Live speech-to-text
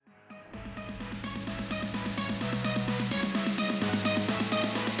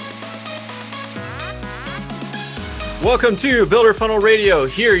Welcome to Builder Funnel Radio.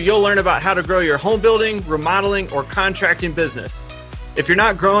 Here you'll learn about how to grow your home building, remodeling, or contracting business. If you're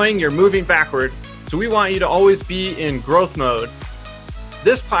not growing, you're moving backward, so we want you to always be in growth mode.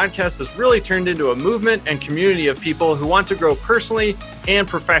 This podcast has really turned into a movement and community of people who want to grow personally and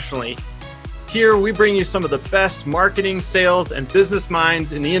professionally. Here we bring you some of the best marketing, sales, and business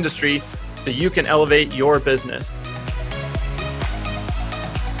minds in the industry so you can elevate your business.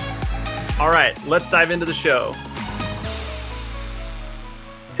 All right, let's dive into the show.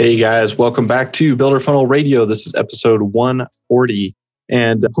 Hey guys, welcome back to Builder Funnel Radio. This is episode 140,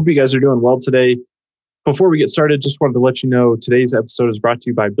 and I hope you guys are doing well today. Before we get started, just wanted to let you know today's episode is brought to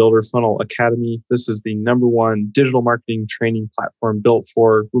you by Builder Funnel Academy. This is the #1 digital marketing training platform built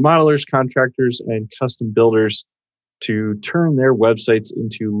for remodelers, contractors, and custom builders to turn their websites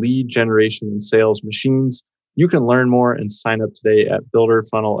into lead generation and sales machines. You can learn more and sign up today at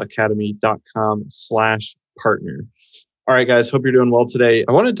builderfunnelacademy.com/partner. All right, guys, hope you're doing well today.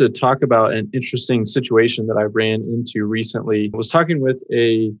 I wanted to talk about an interesting situation that I ran into recently. I was talking with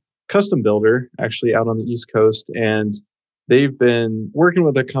a custom builder actually out on the East Coast, and they've been working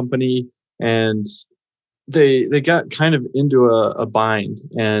with a company and they got kind of into a bind.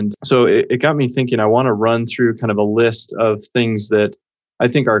 And so it got me thinking, I want to run through kind of a list of things that I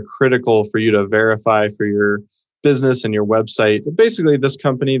think are critical for you to verify for your business and your website. But basically, this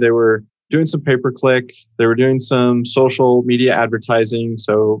company, they were doing some pay-per-click. They were doing some social media advertising.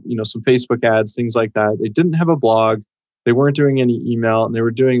 So, some Facebook ads, things like that. They didn't have a blog. They weren't doing any email, and they were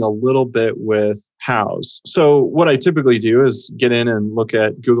doing a little bit with POWs. So what I typically do is get in and look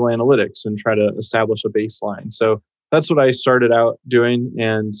at Google Analytics and try to establish a baseline. So that's what I started out doing,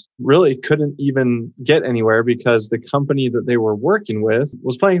 and really couldn't even get anywhere because the company that they were working with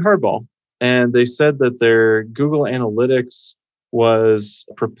was playing hardball. And they said that their Google Analytics was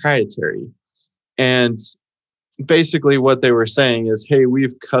proprietary. And basically what they were saying is, hey,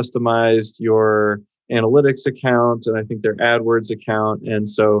 we've customized your analytics account and I think their AdWords account. And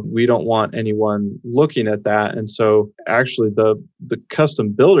so we don't want anyone looking at that. And so actually the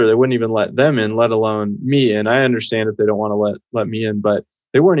custom builder, they wouldn't even let them in, let alone me. And I understand if they don't want to let me in, but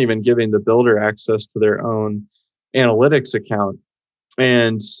they weren't even giving the builder access to their own analytics account.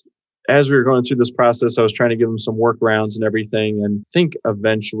 And as we were going through this process, I was trying to give them some workarounds and everything. And I think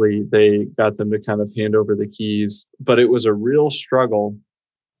eventually they got them to kind of hand over the keys, but it was a real struggle.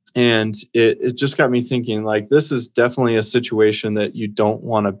 And it just got me thinking, like, this is definitely a situation that you don't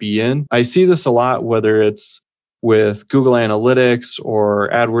want to be in. I see this a lot, whether it's with Google Analytics or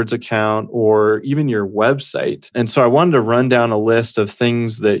AdWords account or even your website. And so I wanted to run down a list of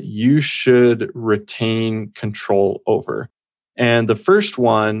things that you should retain control over. And the first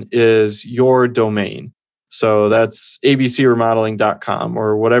one is your domain. So that's abcremodeling.com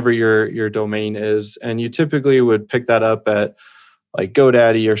or whatever your domain is. And you typically would pick that up at like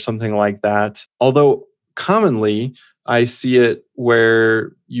GoDaddy or something like that. Although commonly I see it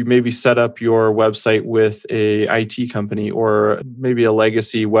where you maybe set up your website with a IT company or maybe a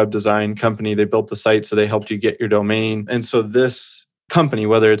legacy web design company. They built the site, so they helped you get your domain. And so this company,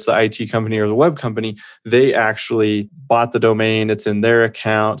 whether it's the IT company or the web company, they actually bought the domain. It's in their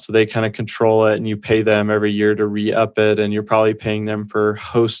account, so they kind of control it, and you pay them every year to re-up it, and you're probably paying them for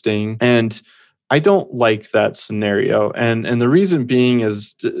hosting. And I don't like that scenario. And the reason being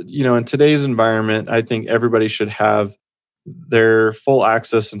is, in today's environment, I think everybody should have their full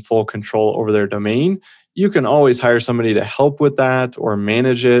access and full control over their domain. You can always hire somebody to help with that or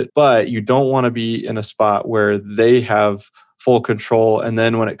manage it, but you don't want to be in a spot where they have full control. And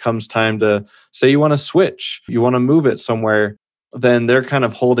then when it comes time to say you want to switch, you want to move it somewhere, then they're kind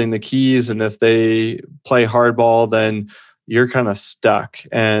of holding the keys. And if they play hardball, then you're kind of stuck.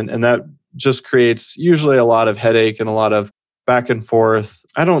 And that just creates usually a lot of headache and a lot of back and forth.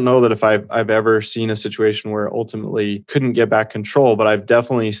 I don't know that if I've ever seen a situation where ultimately couldn't get back control, but I've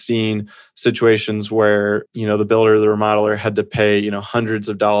definitely seen situations where, the builder or the remodeler had to pay, hundreds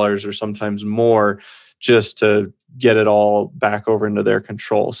of dollars or sometimes more just to get it all back over into their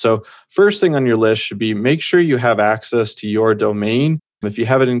control. So first thing on your list should be make sure you have access to your domain. If you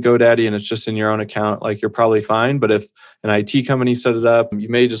have it in GoDaddy and it's just in your own account, like, you're probably fine. But if an IT company set it up, you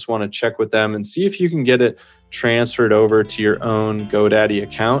may just want to check with them and see if you can get it transferred over to your own GoDaddy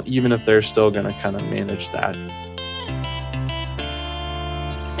account, even if they're still going to kind of manage that.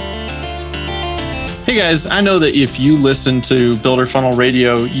 Hey guys, I know that if you listen to Builder Funnel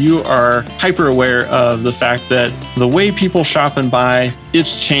Radio, you are hyper aware of the fact that the way people shop and buy,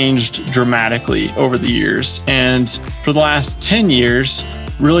 it's changed dramatically over the years. And for the last 10 years,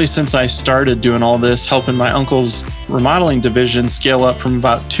 really since I started doing all this, helping my uncle's remodeling division scale up from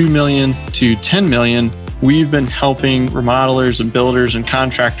about 2 million to 10 million, we've been helping remodelers and builders and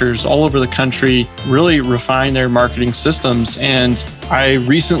contractors all over the country really refine their marketing systems. And I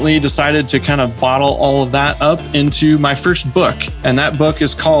recently decided to kind of bottle all of that up into my first book. And that book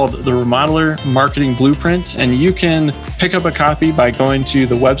is called The Remodeler Marketing Blueprint. And you can pick up a copy by going to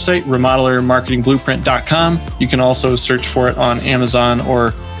the website, remodelermarketingblueprint.com. You can also search for it on Amazon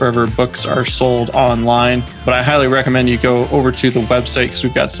or wherever books are sold online. But I highly recommend you go over to the website because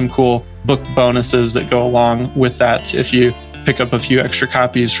we've got some cool book bonuses that go along with that if you pick up a few extra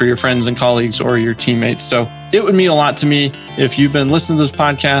copies for your friends and colleagues or your teammates. So it would mean a lot to me if you've been listening to this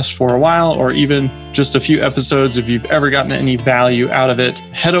podcast for a while or even just a few episodes. If you've ever gotten any value out of it,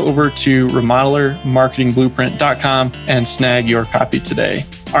 head over to remodelermarketingblueprint.com and snag your copy today.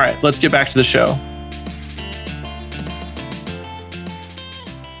 All right, let's get back to the show.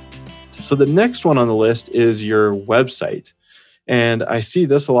 So the next one on the list is your website. And I see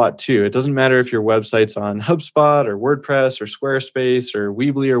this a lot too. It doesn't matter if your website's on HubSpot or WordPress or Squarespace or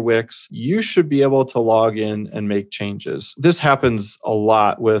Weebly or Wix, you should be able to log in and make changes. This happens a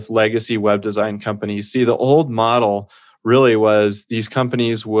lot with legacy web design companies. See, the old model really was these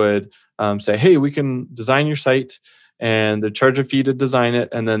companies would say, hey, we can design your site, and they charge a fee to design it,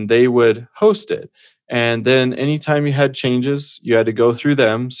 and then they would host it. And then anytime you had changes, you had to go through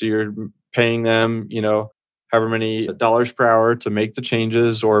them. So you're paying them, however many dollars per hour to make the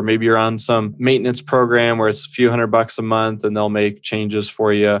changes, or maybe you're on some maintenance program where it's a few $100 a month and they'll make changes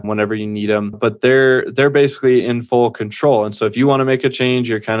for you whenever you need them. But they're basically in full control. And so if you want to make a change,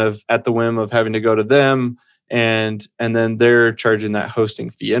 you're kind of at the whim of having to go to them, and then they're charging that hosting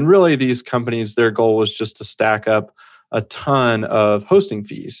fee. And really these companies, their goal was just to stack up a ton of hosting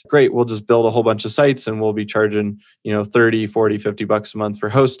fees. Great, we'll just build a whole bunch of sites and we'll be charging, $30, $40, $50 a month for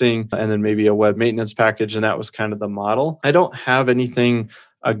hosting, and then maybe a web maintenance package. And that was kind of the model. I don't have anything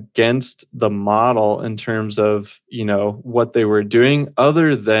against the model in terms of, what they were doing,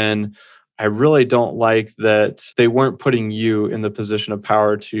 other than I really don't like that they weren't putting you in the position of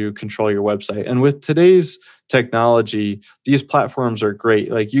power to control your website. And with today's technology, these platforms are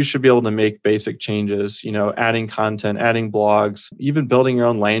great. Like, you should be able to make basic changes, adding content, adding blogs, even building your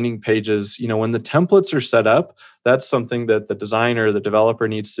own landing pages. When the templates are set up, that's something that the designer, the developer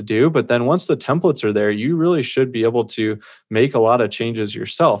needs to do. But then once the templates are there, you really should be able to make a lot of changes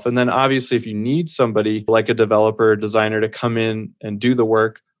yourself. And then obviously, if you need somebody like a developer or designer to come in and do the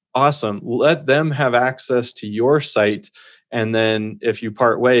work, awesome. Let them have access to your site. And then if you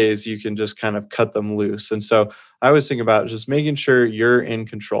part ways, you can just kind of cut them loose. And so I always think about just making sure you're in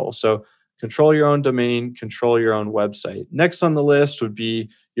control. So control your own domain, control your own website. Next on the list would be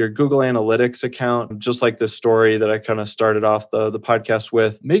your Google Analytics account. Just like this story that I kind of started off the podcast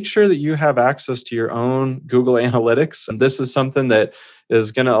with, make sure that you have access to your own Google Analytics. And this is something that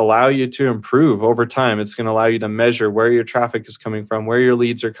is going to allow you to improve over time. It's going to allow you to measure where your traffic is coming from, where your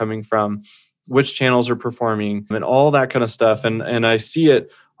leads are coming from, which channels are performing, and all that kind of stuff. And I see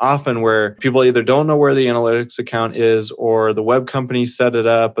it often where people either don't know where the analytics account is, or the web company set it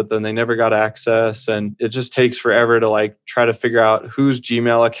up, but then they never got access. And it just takes forever to try to figure out whose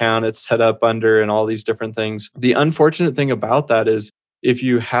Gmail account it's set up under and all these different things. The unfortunate thing about that is if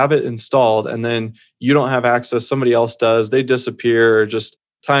you have it installed and then you don't have access, somebody else does, they disappear, or just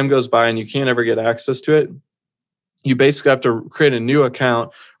time goes by and you can't ever get access to it. You basically have to create a new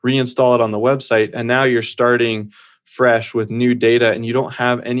account, reinstall it on the website, and now you're starting fresh with new data and you don't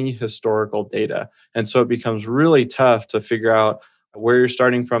have any historical data. And so it becomes really tough to figure out where you're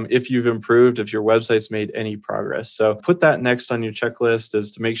starting from, if you've improved, if your website's made any progress. So put that next on your checklist,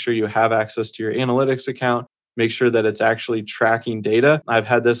 is to make sure you have access to your analytics account. Make sure that it's actually tracking data. I've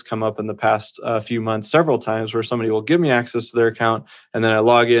had this come up in the past few months several times where somebody will give me access to their account and then I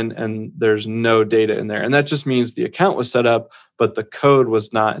log in and there's no data in there. And that just means the account was set up, but the code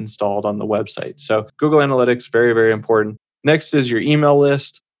was not installed on the website. So Google Analytics, very, very important. Next is your email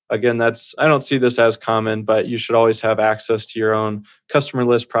list. Again, I don't see this as common, but you should always have access to your own customer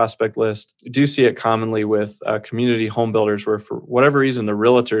list, prospect list. I do see it commonly with community home builders where, for whatever reason, the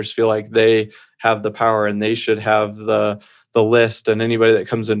realtors feel like they have the power and they should have the list, and anybody that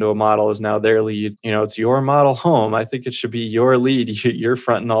comes into a model is now their lead. It's your model home. I think it should be your lead. You're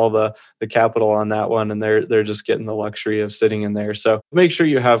fronting all the capital on that one, and they're just getting the luxury of sitting in there. So make sure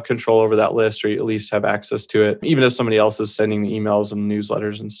you have control over that list, or you at least have access to it, even if somebody else is sending the emails and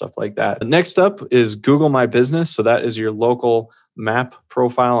newsletters and stuff like that. Next up is Google My Business. So that is your local map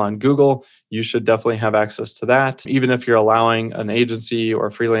profile on Google. You should definitely have access to that. Even if you're allowing an agency or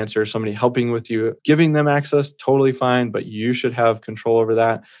freelancer, somebody helping with you, giving them access, totally fine, but you should have control over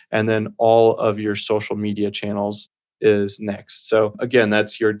that. And then all of your social media channels is next. So again,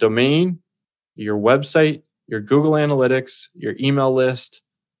 that's your domain, your website, your Google Analytics, your email list,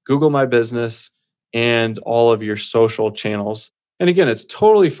 Google My Business, and all of your social channels. And again, it's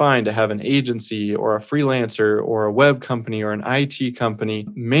totally fine to have an agency or a freelancer or a web company or an IT company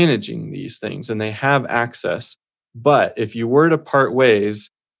managing these things, and they have access. But if you were to part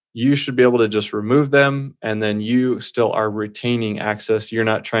ways, you should be able to just remove them, and then you still are retaining access. You're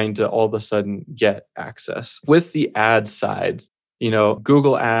not trying to all of a sudden get access. With the ad sides,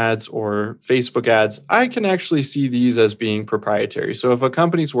 Google ads or Facebook ads, I can actually see these as being proprietary. So if a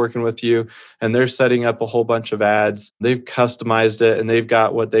company's working with you and they're setting up a whole bunch of ads, they've customized it and they've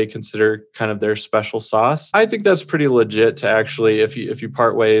got what they consider kind of their special sauce, I think that's pretty legit to actually, if you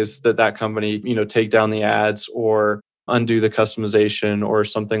part ways, that company, take down the ads or undo the customization or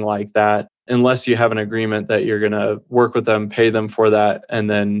something like that, unless you have an agreement that you're going to work with them, pay them for that, and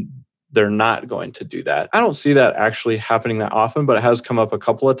then they're not going to do that. I don't see that actually happening that often, but it has come up a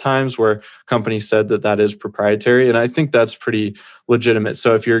couple of times where companies said that is proprietary. And I think that's pretty legitimate.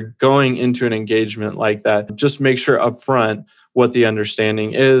 So if you're going into an engagement like that, just make sure upfront what the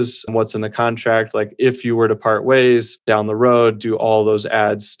understanding is and what's in the contract. Like if you were to part ways down the road, do all those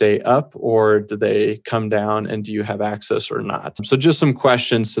ads stay up or do they come down, and do you have access or not? So just some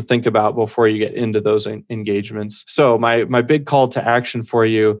questions to think about before you get into those engagements. So my big call to action for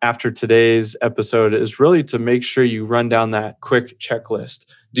you after today's episode is really to make sure you run down that quick checklist.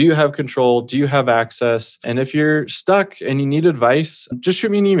 Do you have control? Do you have access? And if you're stuck and you need advice, just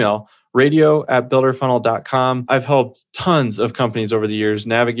shoot me an email. radio@builderfunnel.com. I've helped tons of companies over the years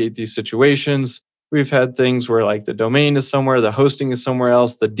navigate these situations. We've had things where like the domain is somewhere, the hosting is somewhere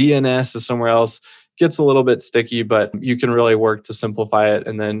else, the DNS is somewhere else. Gets a little bit sticky, but you can really work to simplify it.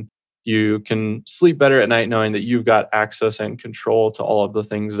 And then you can sleep better at night knowing that you've got access and control to all of the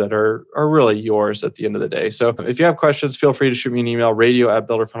things that are really yours at the end of the day. So if you have questions, feel free to shoot me an email,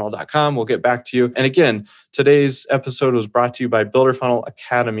 radio@builderfunnel.com. We'll get back to you. And again, today's episode was brought to you by Builder Funnel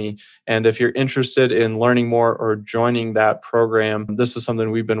Academy. And if you're interested in learning more or joining that program, this is something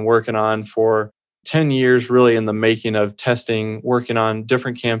we've been working on for 10 years, really in the making of testing, working on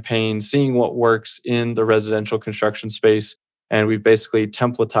different campaigns, seeing what works in the residential construction space. And we've basically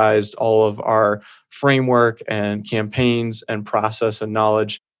templatized all of our framework and campaigns and process and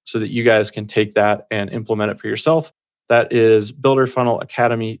knowledge so that you guys can take that and implement it for yourself. That is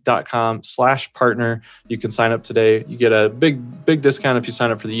builderfunnelacademy.com/partner. You can sign up today. You get a big discount if you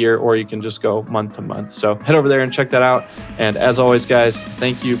sign up for the year, or you can just go month to month. So head over there and check that out. And as always, guys,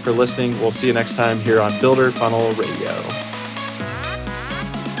 thank you for listening. We'll see you next time here on Builder Funnel Radio.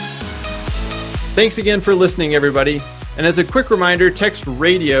 Thanks again for listening, everybody. And as a quick reminder, text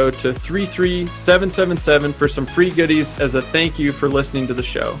radio to 33777 for some free goodies as a thank you for listening to the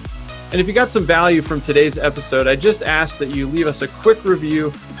show. And if you got some value from today's episode, I just ask that you leave us a quick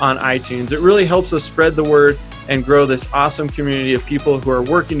review on iTunes. It really helps us spread the word and grow this awesome community of people who are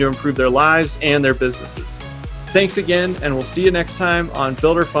working to improve their lives and their businesses. Thanks again, and we'll see you next time on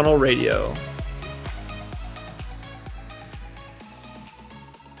Builder Funnel Radio.